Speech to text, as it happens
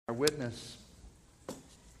Our witness.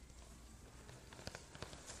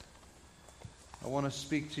 I want to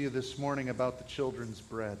speak to you this morning about the children's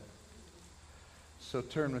bread. So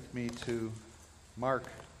turn with me to Mark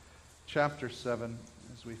chapter 7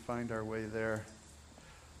 as we find our way there.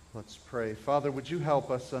 Let's pray. Father, would you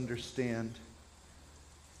help us understand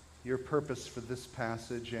your purpose for this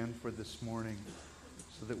passage and for this morning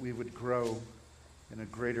so that we would grow in a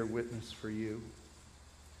greater witness for you.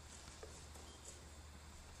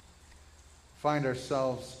 Find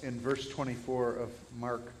ourselves in verse 24 of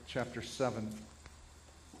Mark chapter 7.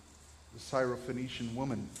 The Syrophoenician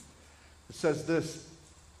woman. It says this,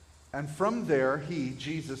 "And from there he,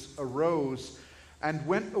 Jesus, arose and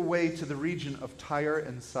went away to the region of Tyre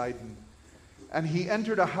and Sidon. And he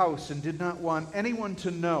entered a house and did not want anyone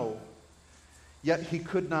to know, yet he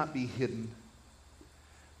could not be hidden.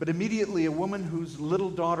 But immediately a woman whose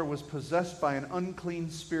little daughter was possessed by an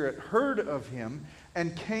unclean spirit heard of him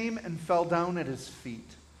and came and fell down at his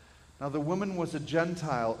feet. Now the woman was a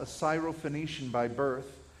Gentile, a Syrophoenician by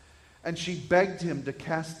birth. And she begged him to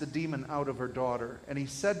cast the demon out of her daughter. And he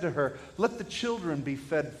said to her, 'Let the children be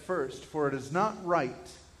fed first, for it is not right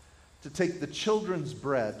to take the children's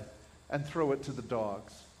bread and throw it to the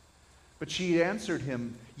dogs.' But she answered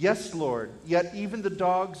him, 'Yes, Lord, yet even the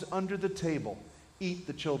dogs under the table eat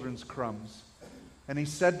the children's crumbs.' And he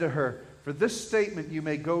said to her, 'For this statement you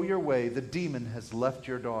may go your way, the demon has left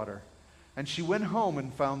your daughter.' And she went home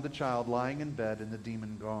and found the child lying in bed and the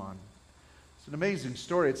demon gone." It's an amazing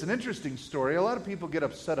story. It's an interesting story. A lot of people get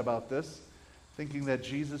upset about this, thinking that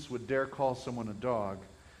Jesus would dare call someone a dog.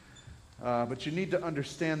 But you need to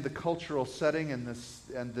understand the cultural setting and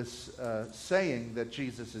this saying that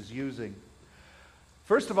Jesus is using.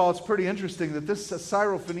 First of all, it's pretty interesting that this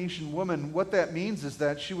Syrophoenician woman, what that means is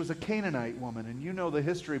that she was a Canaanite woman. And you know the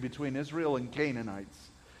history between Israel and Canaanites.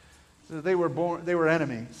 So they were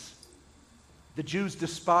enemies. The Jews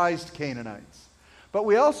despised Canaanites. But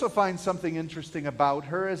we also find something interesting about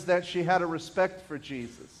her is that she had a respect for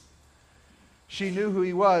Jesus. She knew who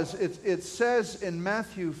he was. It says in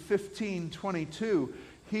Matthew 15:22,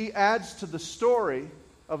 he adds to the story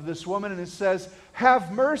of this woman and it says,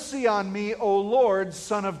 "Have mercy on me, O Lord,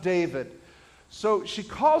 Son of David." So she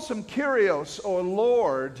calls him Kyrios, or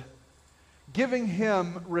Lord, giving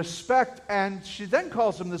him respect, and she then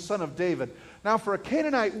calls him the Son of David. Now, for a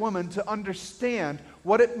Canaanite woman to understand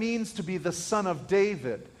what it means to be the son of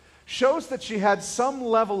David shows that she had some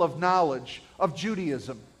level of knowledge of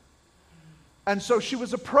Judaism. And so she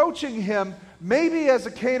was approaching him maybe as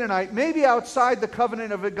a Canaanite, maybe outside the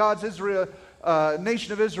covenant of God's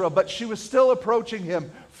nation of Israel, but she was still approaching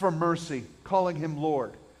him for mercy, calling him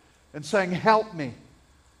Lord, and saying, "Help me."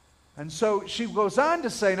 And so she goes on to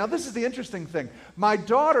say, now this is the interesting thing, "My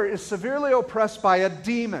daughter is severely oppressed by a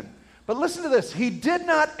demon." But listen to this, he did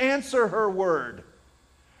not answer her word.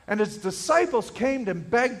 And his disciples came and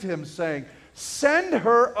begged him, saying, "Send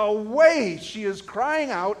her away. She is crying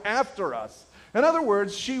out after us." In other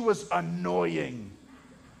words, she was annoying.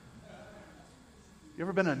 You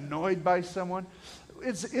ever been annoyed by someone?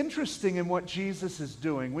 It's interesting in what Jesus is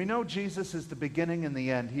doing. We know Jesus is the beginning and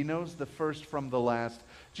the end. He knows the first from the last.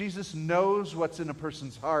 Jesus knows what's in a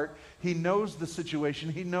person's heart. He knows the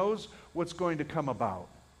situation. He knows what's going to come about.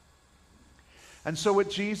 And so what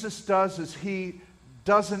Jesus does is he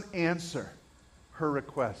doesn't answer her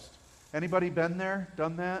request. Anybody been there,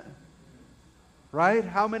 done that? Right?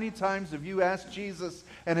 How many times have you asked Jesus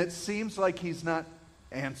and it seems like he's not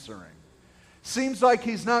answering? Seems like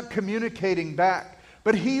he's not communicating back,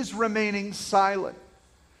 but he's remaining silent.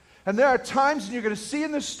 And there are times, and you're going to see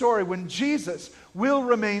in this story, when Jesus will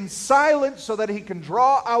remain silent so that he can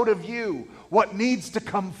draw out of you what needs to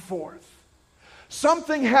come forth.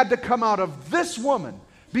 Something had to come out of this woman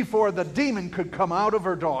before the demon could come out of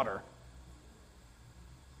her daughter.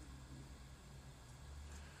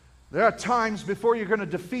 There are times before you're going to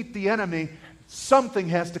defeat the enemy, something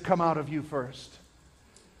has to come out of you first.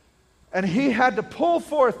 And he had to pull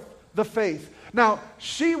forth the faith. Now,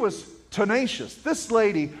 she was tenacious. This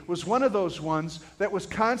lady was one of those ones that was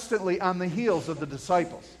constantly on the heels of the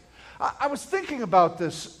disciples. I was thinking about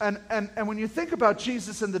this, and when you think about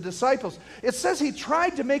Jesus and the disciples, it says he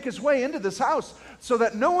tried to make his way into this house so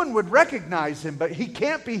that no one would recognize him, but he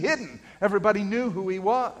can't be hidden. Everybody knew who he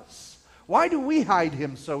was. Why do we hide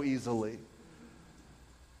him so easily?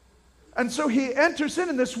 And so he enters in,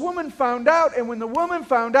 and this woman found out, and when the woman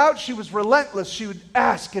found out, she was relentless. She would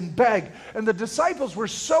ask and beg, and the disciples were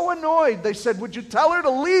so annoyed, they said, "Would you tell her to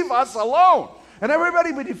leave us alone?" And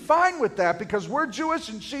everybody would be fine with that because we're Jewish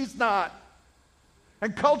and she's not.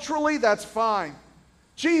 And culturally, that's fine.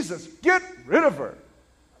 Jesus, get rid of her.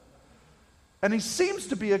 And he seems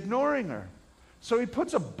to be ignoring her. So he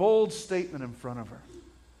puts a bold statement in front of her.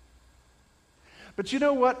 But you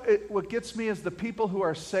know what? What gets me is the people who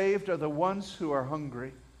are saved are the ones who are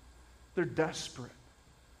hungry. They're desperate.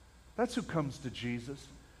 That's who comes to Jesus.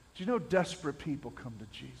 Do you know desperate people come to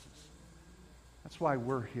Jesus? That's why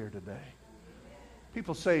we're here today.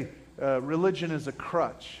 People say religion is a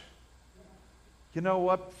crutch. You know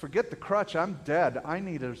what? Forget the crutch. I'm dead. I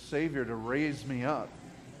need a Savior to raise me up.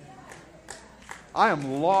 I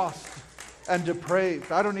am lost and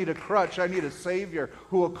depraved. I don't need a crutch. I need a Savior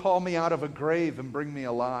who will call me out of a grave and bring me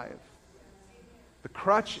alive. The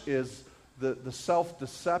crutch is the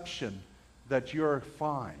self-deception that you're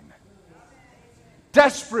fine.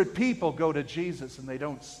 Desperate people go to Jesus and they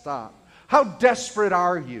don't stop. How desperate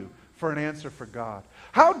are you for an answer for God?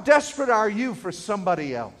 How desperate are you for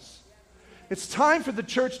somebody else? It's time for the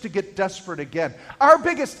church to get desperate again. Our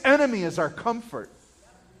biggest enemy is our comfort.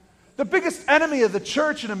 The biggest enemy of the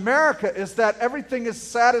church in America is that everything is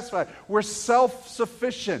satisfied. We're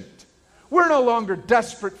self-sufficient. We're no longer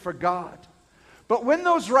desperate for God. But when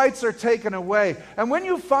those rights are taken away, and when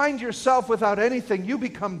you find yourself without anything, you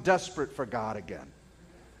become desperate for God again.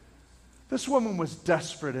 This woman was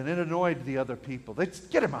desperate, and it annoyed the other people. They said,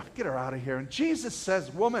 get her out of here. And Jesus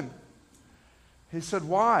says, woman, he said,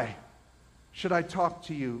 why should I talk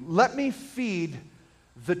to you? Let me feed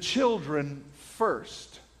the children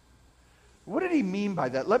first. What did he mean by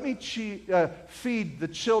that? Let me feed the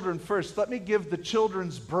children first. Let me give the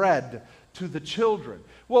children's bread to the children.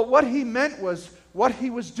 Well, what he meant was, what he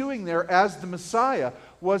was doing there as the Messiah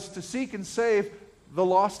was to seek and save the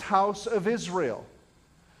lost house of Israel,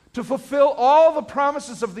 to fulfill all the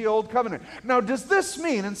promises of the Old Covenant. Now, does this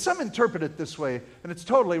mean, and some interpret it this way, and it's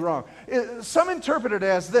totally wrong, some interpret it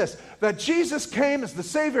as this, that Jesus came as the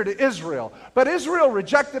Savior to Israel, but Israel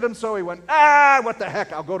rejected him, so he went, what the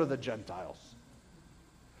heck, I'll go to the Gentiles.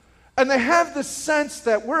 And they have this sense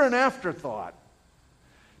that we're an afterthought.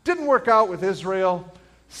 Didn't work out with Israel,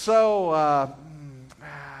 so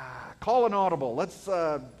call an audible.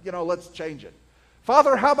 Let's change it.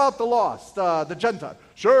 Father, how about the lost, the Gentiles?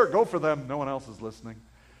 Sure, go for them. No one else is listening.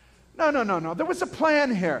 No. There was a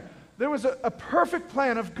plan here. There was a perfect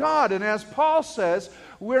plan of God. And as Paul says,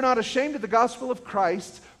 we're not ashamed of the gospel of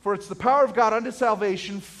Christ, for it's the power of God unto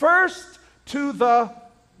salvation, first to the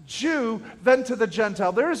Jew, then to the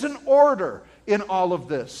Gentile. There is an order in all of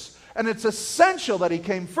this. And it's essential that he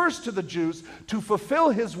came first to the Jews to fulfill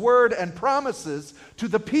his word and promises to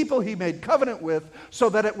the people he made covenant with, so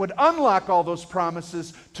that it would unlock all those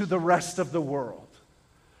promises to the rest of the world.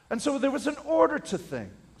 And so there was an order to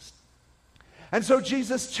things. And so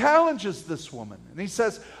Jesus challenges this woman. And he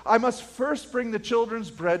says, I must first bring the children's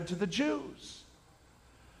bread to the Jews.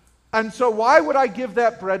 And so why would I give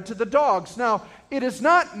that bread to the dogs? Now, it is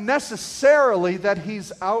not necessarily that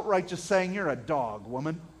he's outright just saying, you're a dog,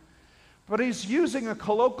 woman. But he's using a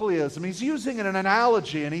colloquialism, he's using an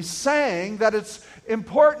analogy, and he's saying that it's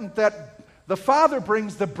important that the father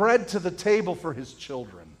brings the bread to the table for his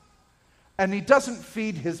children. And he doesn't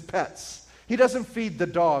feed his pets. He doesn't feed the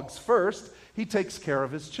dogs first. He takes care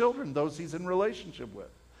of his children, those he's in relationship with.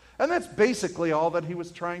 And that's basically all that he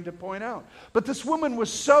was trying to point out. But this woman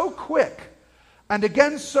was so quick, and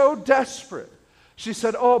again so desperate. She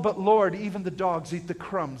said, oh, but Lord, even the dogs eat the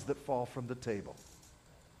crumbs that fall from the table.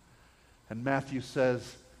 And Matthew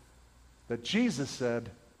says that Jesus said,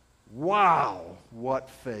 wow, what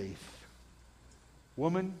faith.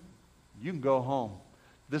 Woman, you can go home.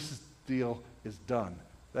 This deal is done.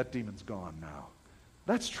 That demon's gone now.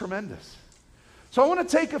 That's tremendous. So I want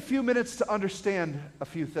to take a few minutes to understand a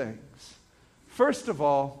few things. First of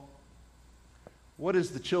all, what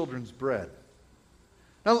is the children's bread?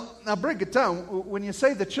 Now break it down. When you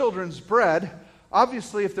say the children's bread,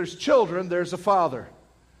 obviously if there's children, there's a father.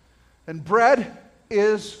 And bread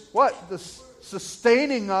is what?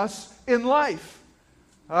 Sustaining us in life.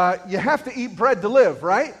 You have to eat bread to live,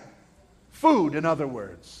 right? Food, in other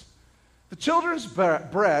words. The children's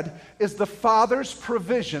bread is the Father's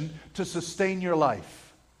provision to sustain your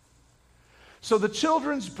life. So the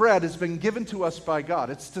children's bread has been given to us by God.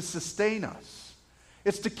 It's to sustain us.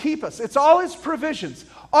 It's to keep us. It's all His provisions.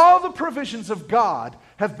 All the provisions of God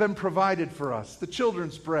have been provided for us. The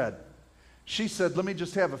children's bread. She said, let me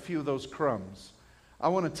just have a few of those crumbs. I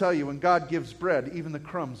want to tell you, when God gives bread, even the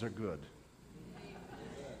crumbs are good.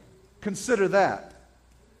 Consider that.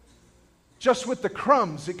 Just with the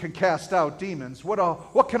crumbs, it can cast out demons.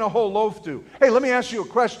 What can a whole loaf do? Hey, let me ask you a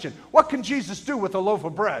question. What can Jesus do with a loaf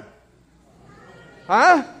of bread?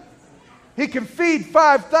 Huh? He can feed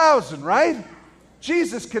 5,000, right?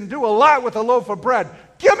 Jesus can do a lot with a loaf of bread.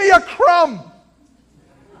 Give me a crumb.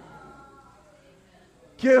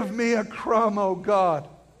 Give me a crumb, oh God.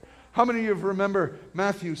 How many of you remember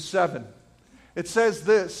Matthew 7? It says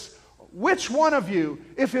this, which one of you,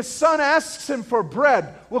 if his son asks him for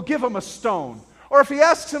bread, will give him a stone? Or if he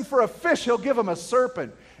asks him for a fish, he'll give him a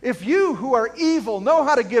serpent. If you who are evil know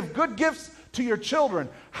how to give good gifts to your children,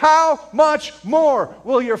 how much more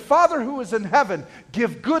will your Father who is in heaven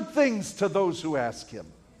give good things to those who ask him?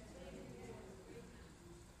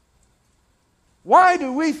 Why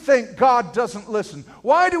do we think God doesn't listen?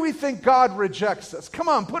 Why do we think God rejects us? Come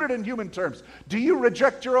on, put it in human terms. Do you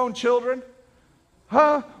reject your own children?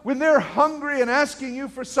 Huh? When they're hungry and asking you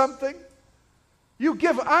for something? You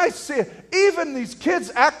give, I see it. Even these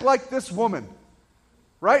kids act like this woman,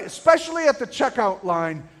 right? Especially at the checkout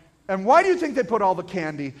line. And why do you think they put all the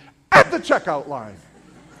candy at the checkout line?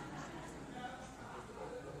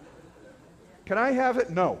 Can I have it?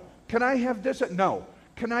 No. Can I have this? No.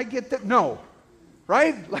 Can I get that? No.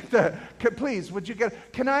 Right? Like please, would you get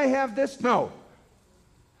it? Can I have this? No.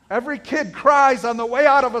 Every kid cries on the way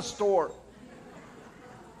out of a store.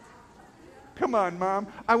 Come on, Mom.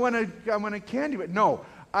 I want a candy. But no,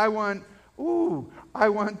 I want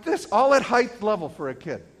this. All at height level for a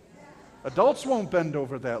kid. Adults won't bend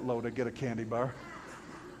over that low to get a candy bar.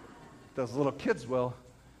 Those little kids will.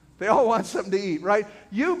 They all want something to eat, right?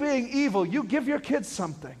 You being evil, you give your kids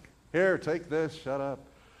something. Here, take this. Shut up.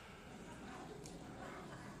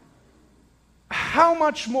 How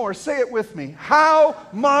much more? Say it with me. How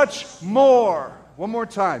much more? One more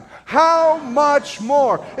time. How much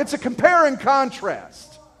more? It's a compare and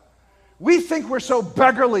contrast. We think we're so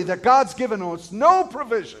beggarly that God's given us no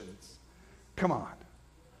provisions. Come on.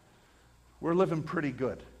 We're living pretty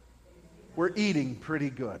good. We're eating pretty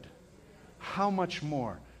good. How much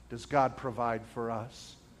more does God provide for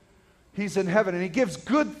us? He's in heaven and he gives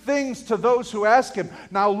good things to those who ask him.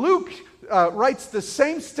 Now Luke writes the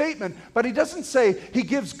same statement, but he doesn't say he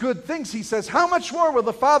gives good things. He says, how much more will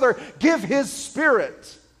the Father give his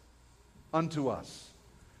Spirit unto us?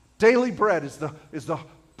 Daily bread is the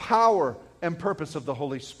power and purpose of the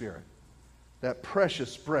Holy Spirit. That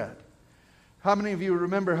precious bread. How many of you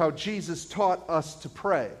remember how Jesus taught us to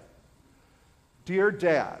pray? Dear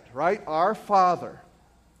Dad, right? Our Father.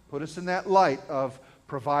 Put us in that light of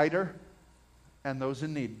provider and those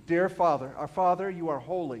in need. Dear Father, our Father, you are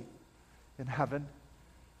holy in heaven,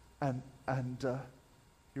 and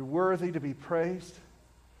you're worthy to be praised.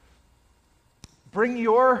 Bring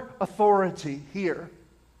your authority here.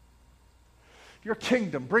 Your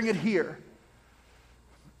kingdom, bring it here.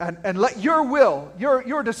 And let your will,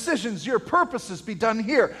 your decisions, your purposes be done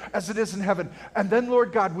here as it is in heaven. And then,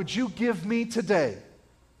 Lord God, would you give me today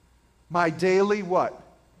my daily what?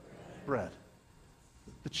 Bread.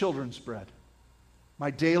 The children's bread. My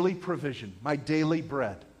daily provision. My daily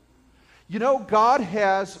bread. You know, God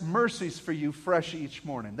has mercies for you fresh each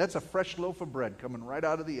morning. That's a fresh loaf of bread coming right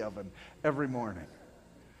out of the oven every morning.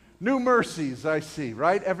 New mercies I see,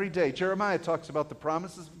 right? Every day. Jeremiah talks about the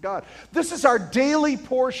promises of God. This is our daily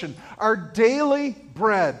portion, our daily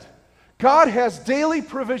bread. God has daily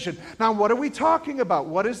provision. Now, what are we talking about?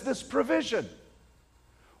 What is this provision?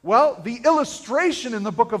 Well, the illustration in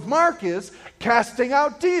the book of Mark is casting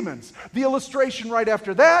out demons. The illustration right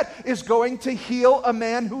after that is going to heal a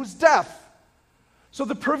man who's deaf. So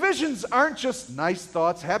the provisions aren't just nice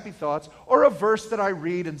thoughts, happy thoughts, or a verse that I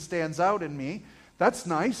read and stands out in me. That's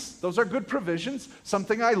nice. Those are good provisions,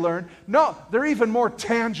 something I learned. No, they're even more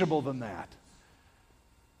tangible than that.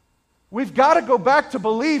 We've got to go back to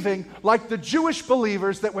believing like the Jewish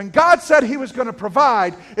believers that when God said he was going to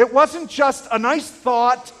provide, it wasn't just a nice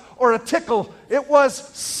thought or a tickle. It was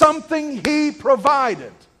something he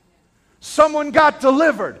provided. Someone got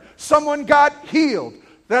delivered. Someone got healed.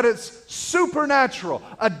 That it's supernatural.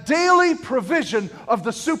 A daily provision of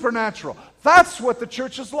the supernatural. That's what the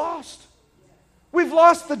church has lost. We've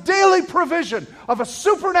lost the daily provision of a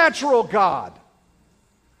supernatural God.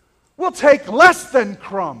 We'll take less than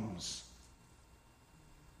crumbs.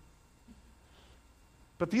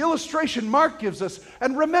 But the illustration Mark gives us,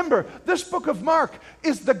 and remember, this book of Mark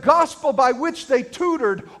is the gospel by which they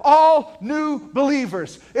tutored all new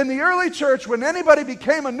believers. In the early church, when anybody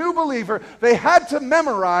became a new believer, they had to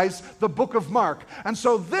memorize the book of Mark. And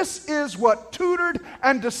so this is what tutored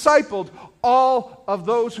and discipled all of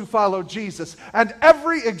those who followed Jesus. And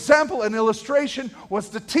every example and illustration was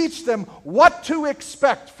to teach them what to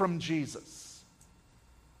expect from Jesus.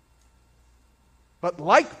 But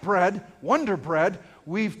like bread, Wonder Bread,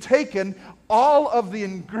 we've taken all of the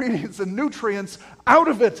ingredients and nutrients out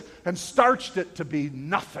of it and starched it to be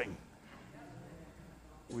nothing.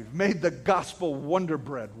 We've made the gospel Wonder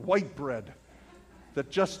Bread, white bread,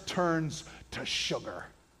 that just turns to sugar.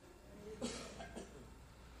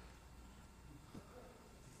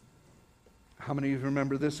 How many of you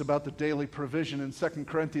remember this about the daily provision? In 2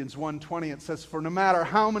 Corinthians 1:20, it says, for no matter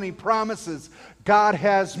how many promises God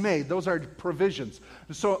has made, those are provisions.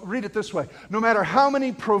 So read it this way. No matter how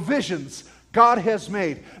many provisions God has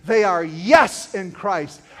made, they are yes in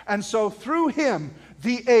Christ. And so through Him,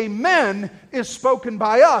 the amen is spoken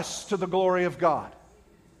by us to the glory of God.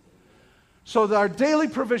 So our daily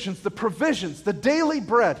provisions, the daily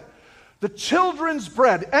bread, the children's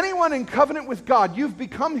bread, anyone in covenant with God, you've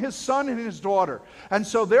become His son and His daughter. And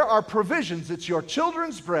so there are provisions. It's your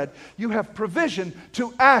children's bread. You have provision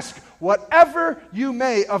to ask whatever you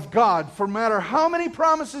may of God. For no matter how many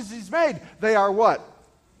promises He's made, they are what?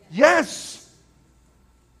 Yes.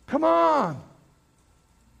 Come on.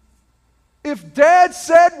 If Dad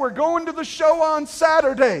said we're going to the show on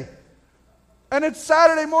Saturday, and it's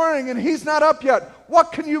Saturday morning and he's not up yet,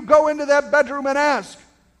 what can you go into that bedroom and ask?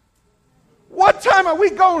 What time are we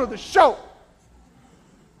going to the show?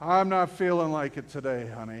 I'm not feeling like it today,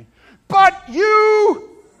 honey. But you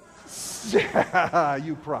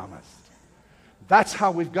promised. That's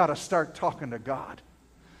how we've got to start talking to God.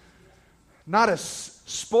 Not as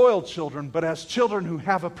spoiled children, but as children who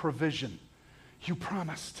have a provision. You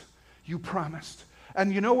promised. You promised.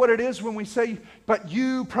 And you know what it is when we say, but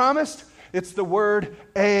you promised? It's the word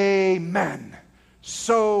amen.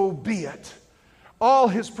 So be it. All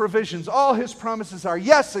His provisions, all His promises are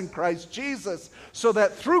yes in Christ Jesus, so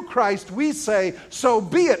that through Christ we say, so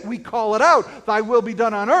be it. We call it out. Thy will be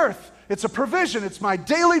done on earth. It's a provision. It's my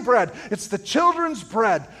daily bread. It's the children's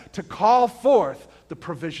bread to call forth the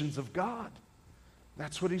provisions of God.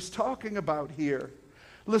 That's what He's talking about here.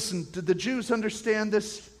 Listen, did the Jews understand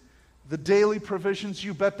this? The daily provisions?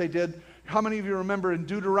 You bet they did. How many of you remember in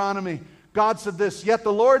Deuteronomy, God said this, yet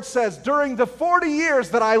the Lord says, during the 40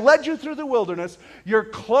 years that I led you through the wilderness, your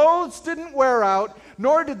clothes didn't wear out,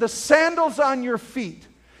 nor did the sandals on your feet.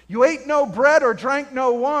 You ate no bread or drank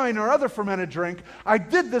no wine or other fermented drink. I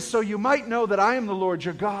did this so you might know that I am the Lord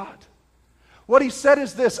your God. What He said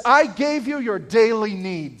is this, I gave you your daily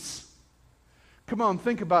needs. Come on,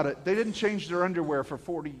 think about it. They didn't change their underwear for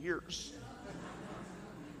 40 years.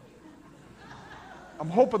 I'm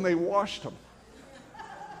hoping they washed them.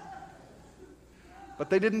 But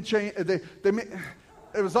they didn't change. It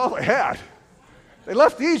was all they had. They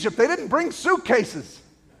left Egypt. They didn't bring suitcases.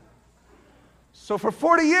 So for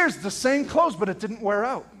 40 years, the same clothes, but it didn't wear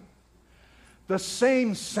out. The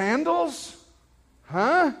same sandals?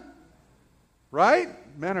 Huh? Right?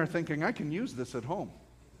 Men are thinking, I can use this at home.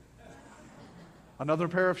 Another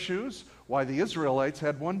pair of shoes? Why, the Israelites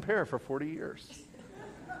had one pair for 40 years.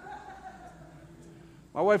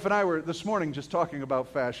 My wife and I were this morning just talking about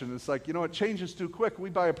fashion. It's like, it changes too quick. We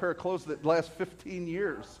buy a pair of clothes that last 15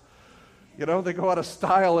 years. They go out of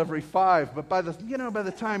style every 5, but by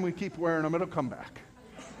the time we keep wearing them, it'll come back.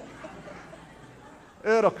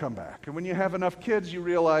 It'll come back. And when you have enough kids, you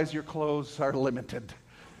realize your clothes are limited.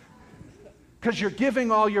 Because you're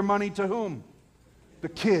giving all your money to whom? The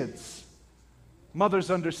kids.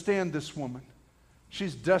 Mothers understand this woman.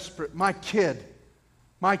 She's desperate. My kid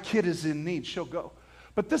is in need. She'll go.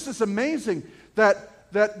 But this is amazing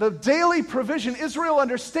that the daily provision, Israel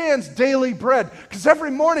understands daily bread. Because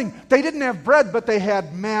every morning they didn't have bread, but they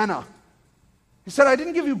had manna. He said, I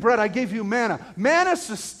didn't give you bread, I gave you manna. Manna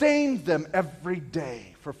sustained them every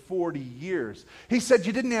day for 40 years. He said,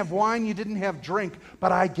 you didn't have wine, you didn't have drink,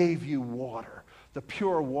 but I gave you water, the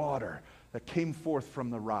pure water that came forth from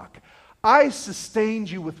the rock. I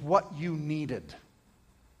sustained you with what you needed.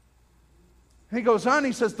 He goes on,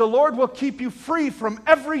 he says, the Lord will keep you free from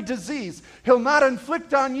every disease. He'll not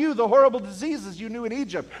inflict on you the horrible diseases you knew in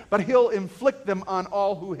Egypt, but He'll inflict them on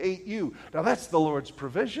all who hate you. Now that's the Lord's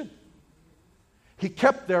provision. He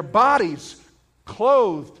kept their bodies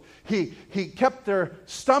clothed. He kept their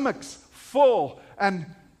stomachs full, and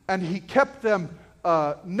He kept them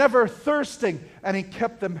never thirsting, and He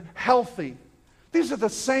kept them healthy. These are the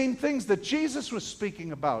same things that Jesus was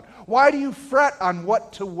speaking about. Why do you fret on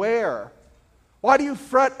what to wear? Why do you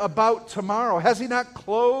fret about tomorrow? Has He not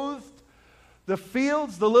clothed the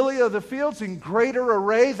fields, the lily of the fields, in greater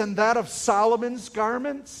array than that of Solomon's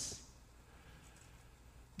garments?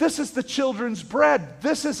 This is the children's bread.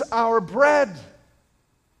 This is our bread.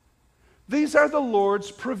 These are the Lord's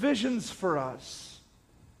provisions for us.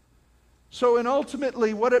 So, and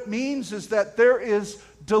ultimately, what it means is that there is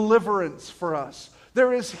deliverance for us.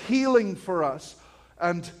 There is healing for us.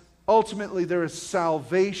 And ultimately, there is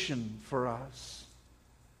salvation for us.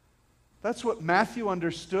 That's what Matthew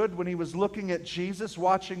understood when he was looking at Jesus,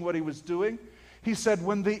 watching what He was doing. He said,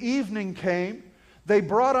 when the evening came, They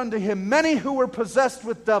brought unto him many who were possessed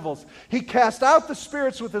with devils. He cast out the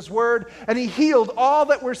spirits with his word, and he healed all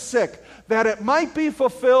that were sick, that it might be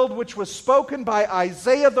fulfilled which was spoken by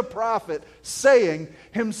Isaiah the prophet, saying,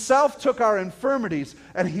 Himself took our infirmities,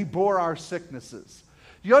 and he bore our sicknesses.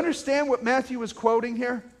 Do you understand what Matthew is quoting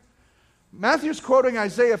here? Matthew's quoting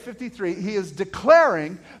Isaiah 53. He is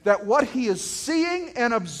declaring that what he is seeing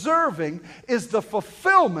and observing is the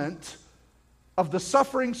fulfillment of the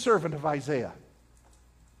suffering servant of Isaiah.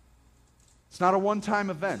 It's not a one-time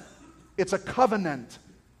event. It's a covenant.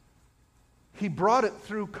 He brought it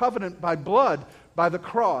through covenant by blood, by the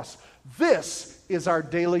cross. This is our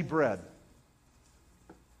daily bread.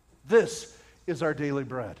 This is our daily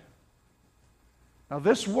bread. Now,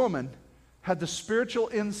 this woman had the spiritual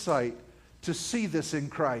insight to see this in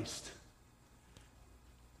Christ.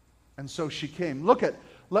 And so she came.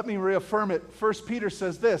 Let me reaffirm it. 1 Peter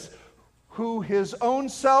says this, who his own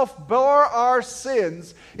self bore our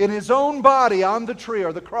sins in his own body on the tree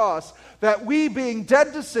or the cross, that we, being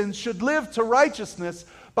dead to sins, should live to righteousness,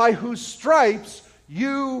 by whose stripes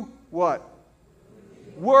you, what?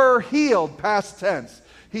 Were healed, past tense.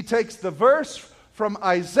 He takes the verse from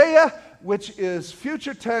Isaiah, which is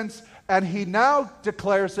future tense, and he now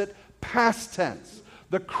declares it past tense.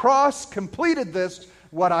 The cross completed this,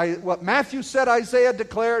 what Matthew said Isaiah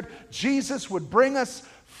declared, Jesus would bring us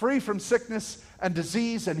free from sickness and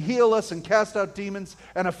disease and heal us and cast out demons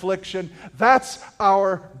and affliction. That's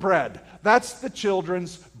our bread. That's the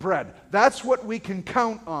children's bread. That's what we can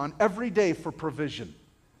count on every day for provision.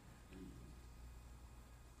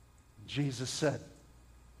 Jesus said,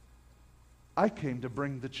 I came to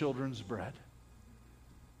bring the children's bread,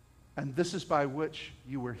 and this is by which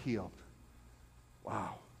you were healed.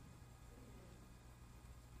 Wow.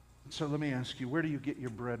 So let me ask you, where do you get your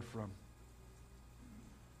bread from?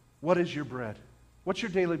 What is your bread? What's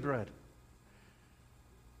your daily bread?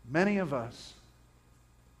 Many of us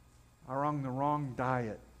are on the wrong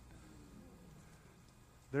diet.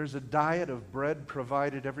 There's a diet of bread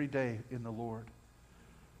provided every day in the Lord.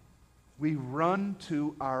 We run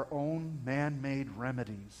to our own man-made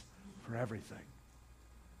remedies for everything.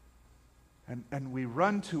 And we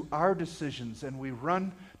run to our decisions, and we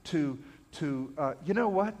run to you know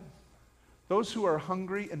what? Those who are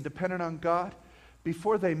hungry and dependent on God,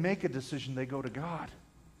 before they make a decision, they go to God.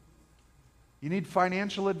 You need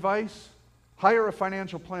financial advice? Hire a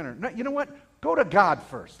financial planner. No, you know what? Go to God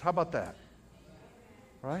first. How about that?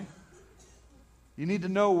 Right? You need to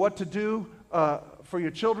know what to do for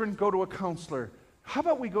your children? Go to a counselor. How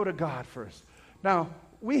about we go to God first? Now,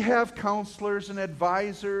 we have counselors and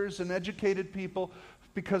advisors and educated people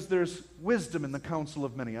because there's wisdom in the counsel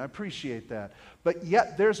of many. I appreciate that. But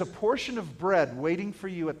yet there's a portion of bread waiting for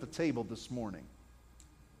you at the table this morning.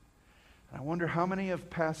 I wonder how many have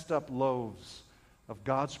passed up loaves of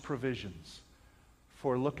God's provisions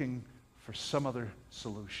for looking for some other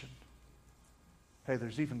solution. Hey,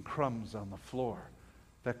 there's even crumbs on the floor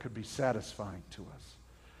that could be satisfying to us.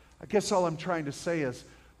 I guess all I'm trying to say is,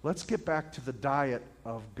 let's get back to the diet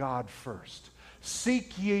of God first.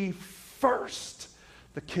 Seek ye first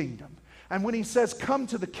the kingdom. And when he says, come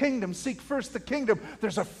to the kingdom, seek first the kingdom,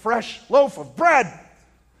 there's a fresh loaf of bread.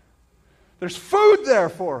 There's food there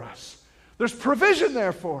for us. There's provision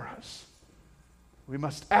there for us. We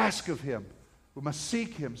must ask of him. We must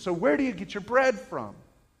seek him. So where do you get your bread from?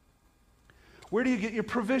 Where do you get your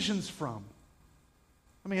provisions from?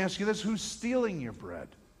 Let me ask you this. Who's stealing your bread?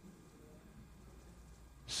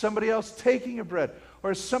 Somebody else taking your bread?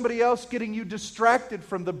 Or is somebody else getting you distracted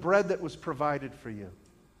from the bread that was provided for you?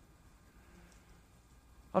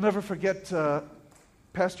 I'll never forget,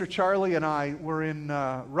 Pastor Charlie and I were in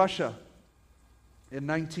Russia in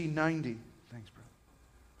 1990. Thanks,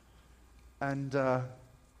 brother.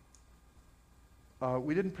 And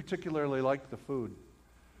we didn't particularly like the food.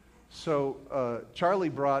 So Charlie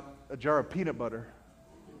brought a jar of peanut butter.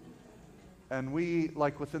 And we,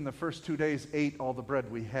 like within the first 2 days, ate all the bread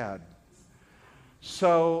we had.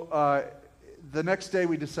 So the next day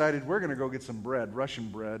we decided we're going to go get some bread, Russian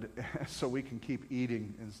bread, so we can keep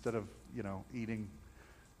eating instead of, eating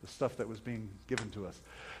the stuff that was being given to us.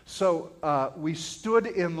 So we stood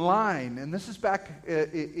in line, and this is back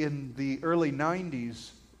in the early 90s.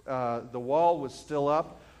 The wall was still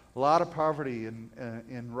up. A lot of poverty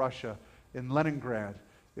in Russia, in Leningrad.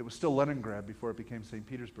 It was still Leningrad before it became St.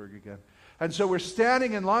 Petersburg again. And so we're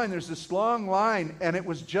standing in line. There's this long line, and it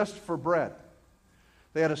was just for bread.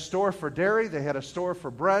 They had a store for dairy. They had a store for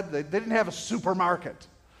bread. They didn't have a supermarket.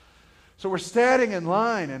 So we're standing in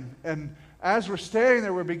line, and as we're standing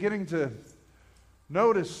there, we're beginning to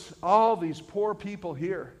notice all these poor people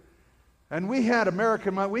here. And we had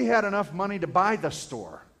American money. We had enough money to buy the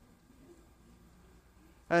store.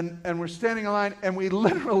 And we're standing in line, and we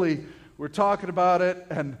literally were talking about it,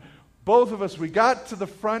 and both of us, we got to the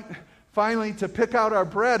front finally to pick out our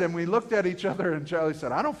bread, and we looked at each other, and Charlie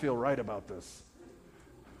said, I don't feel right about this.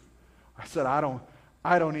 I said, I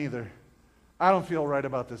don't either. I don't feel right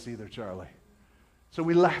about this either, Charlie. So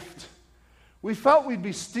we left. We felt we'd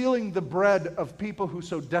be stealing the bread of people who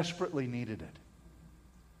so desperately needed it.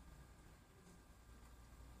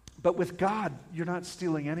 But with God, you're not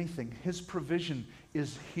stealing anything. His provision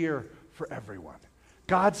is here for everyone.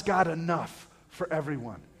 God's got enough for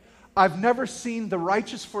everyone. I've never seen the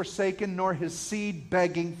righteous forsaken, nor his seed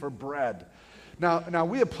begging for bread. Now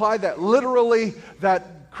we apply that literally,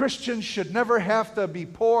 that Christians should never have to be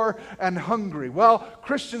poor and hungry. Well,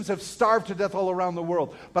 Christians have starved to death all around the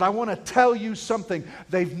world. But I want to tell you something.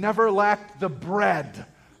 They've never lacked the bread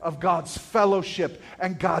of God's fellowship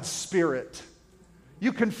and God's Spirit.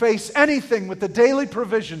 You can face anything with the daily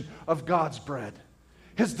provision of God's bread.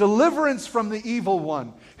 His deliverance from the evil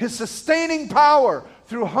one. His sustaining power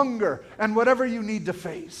through hunger and whatever you need to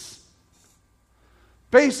face.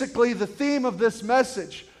 Basically, the theme of this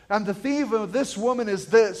message and the theme of this woman is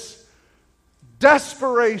this: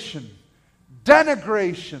 desperation,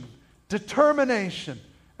 denigration, determination,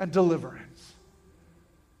 and deliverance.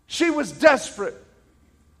 She was desperate.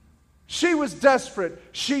 She was desperate.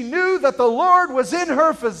 She knew that the Lord was in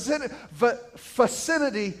her vicinity.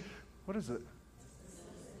 What is it?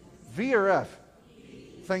 V or F?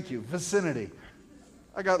 Thank you. Vicinity.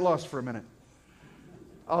 I got lost for a minute.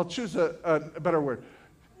 I'll choose a better word.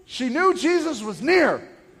 She knew Jesus was near.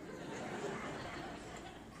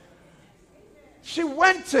 She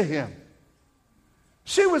went to him.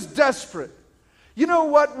 She was desperate. You know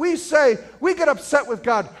what we say? We get upset with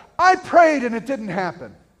God. I prayed and it didn't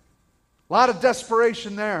happen. A lot of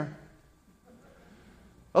desperation there.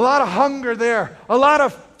 A lot of hunger there. A lot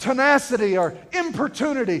of tenacity or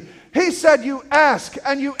importunity. He said you ask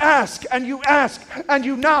and you ask and you ask and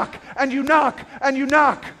you knock and you knock and you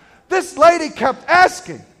knock. This lady kept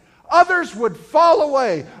asking. Others would fall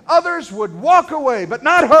away. Others would walk away, but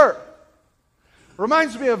not her.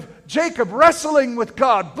 Reminds me of Jacob wrestling with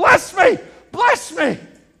God. Bless me! Bless me! He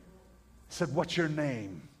said, what's your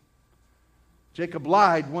name? Jacob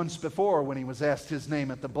lied once before when he was asked his name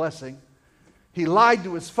at the blessing. He lied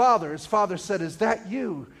to his father. His father said, is that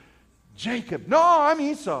you, Jacob? No, I'm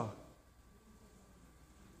Esau.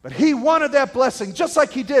 But he wanted that blessing just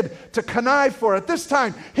like he did to connive for it. This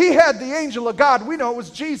time, he had the angel of God. We know it was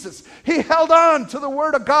Jesus. He held on to the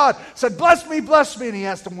word of God, said, bless me, and he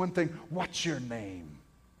asked him one thing, what's your name?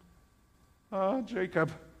 Oh,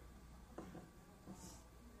 Jacob.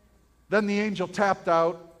 Then the angel tapped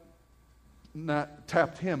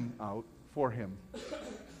him out for him.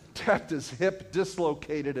 Tapped his hip,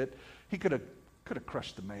 dislocated it. He could have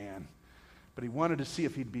crushed the man. But he wanted to see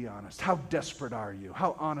if he'd be honest. How desperate are you?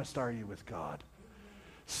 How honest are you with God?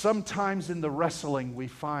 Sometimes in the wrestling we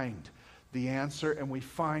find the answer and we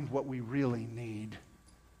find what we really need.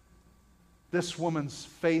 This woman's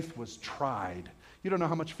faith was tried. You don't know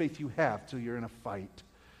how much faith you have till you're in a fight.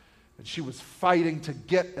 And she was fighting to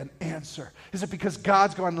get an answer. Is it because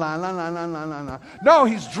God's going la la la la la la la? No,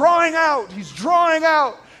 he's drawing out. He's drawing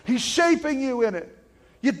out. He's shaping you in it.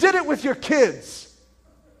 You did it with your kids.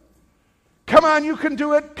 Come on, you can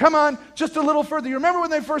do it. Come on, just a little further. You remember when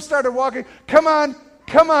they first started walking? Come on,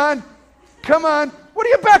 come on, come on. What are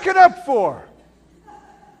you backing up for?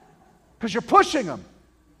 Because you're pushing them.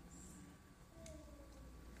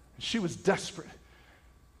 She was desperate.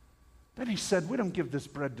 Then he said, we don't give this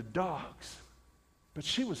bread to dogs. But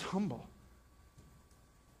she was humble.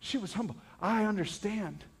 She was humble. I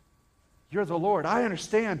understand. You're the Lord. I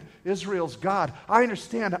understand Israel's God. I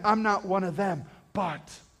understand I'm not one of them.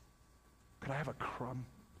 But could I have a crumb?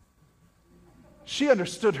 She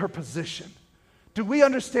understood her position. Do we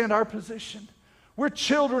understand our position? We're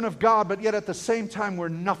children of God, but yet at the same time, we're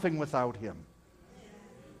nothing without him.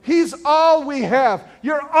 He's all we have.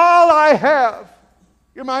 You're all I have.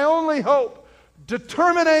 You're my only hope.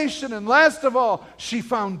 Determination, and last of all, she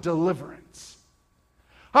found deliverance.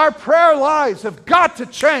 Our prayer lives have got to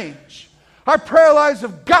change. Our prayer lives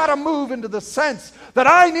have got to move into the sense that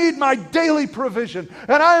I need my daily provision,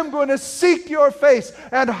 and I am going to seek your face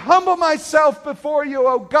and humble myself before you,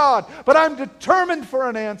 oh God. But I'm determined for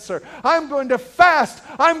an answer. I'm going to fast.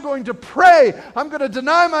 I'm going to pray. I'm going to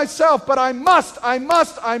deny myself, but I must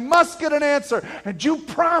get an answer. And you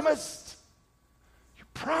promised. You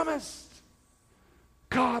promised.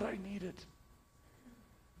 God, I need it.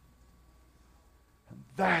 And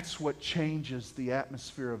That's what changes the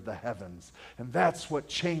atmosphere of the heavens. And that's what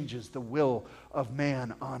changes the will of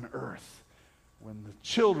man on earth. When the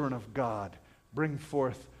children of God bring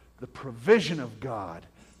forth the provision of God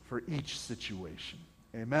for each situation.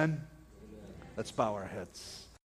 Amen? Let's bow our heads.